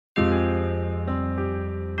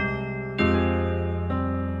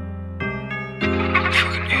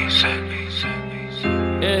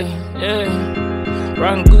Yeah,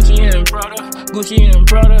 rockin' Gucci and Prada, Gucci and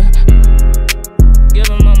Prada.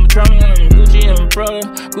 Giving mama trauma, Gucci and Prada,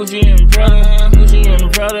 Gucci and Prada, Gucci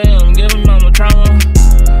and Prada. I'm giving mama trauma,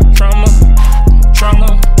 trauma,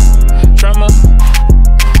 trauma, trauma.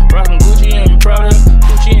 Rockin' Gucci and Prada,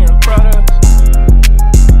 Gucci and Prada.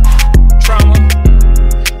 Trauma.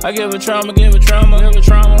 I give a trauma, give a trauma, give a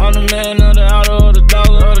trauma. I'm the man of the auto or the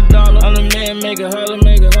dollar, or the dollar. I'm the man, make a holler,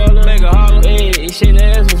 make a holler, make a holler. Hey, shake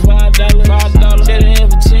that ass for $5, $5. Shake that ass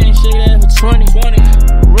for 10, shake that ass for 20, 20.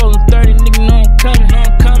 Rollin' 30, nigga, know I'm coming, know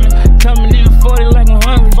I'm coming. Coming in 40 like I'm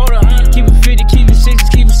hungry. Keep it 50, keep it 60,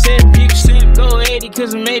 keep it 70, keep it 70. Go 80,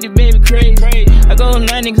 cause I'm 80, baby, crazy. I go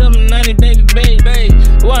 90, cause I'm 90, baby, baby.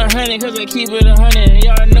 100, cause I keep it 100.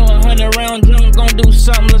 Y'all know 100 round drum, gon' do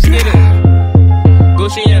something, let's get it.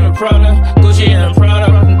 Gucci and the Prada, Gucci and the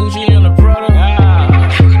Prada, rockin' Gucci and the Prada.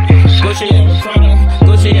 Gucci and the Prada,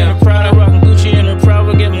 Gucci and the Prada, rockin' Gucci and the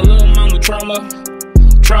Prada. Give my little mama trauma,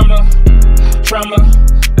 trauma, trauma.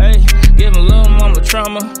 Hey, give my little mama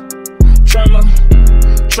trauma, trauma,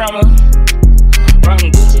 trauma.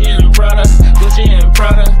 Rockin' Gucci and Prada, Gucci and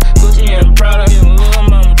Prada, Gucci and Prada. Give my little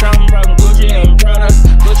mama trauma, rockin' Gucci and Prada,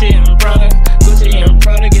 Gucci and Prada.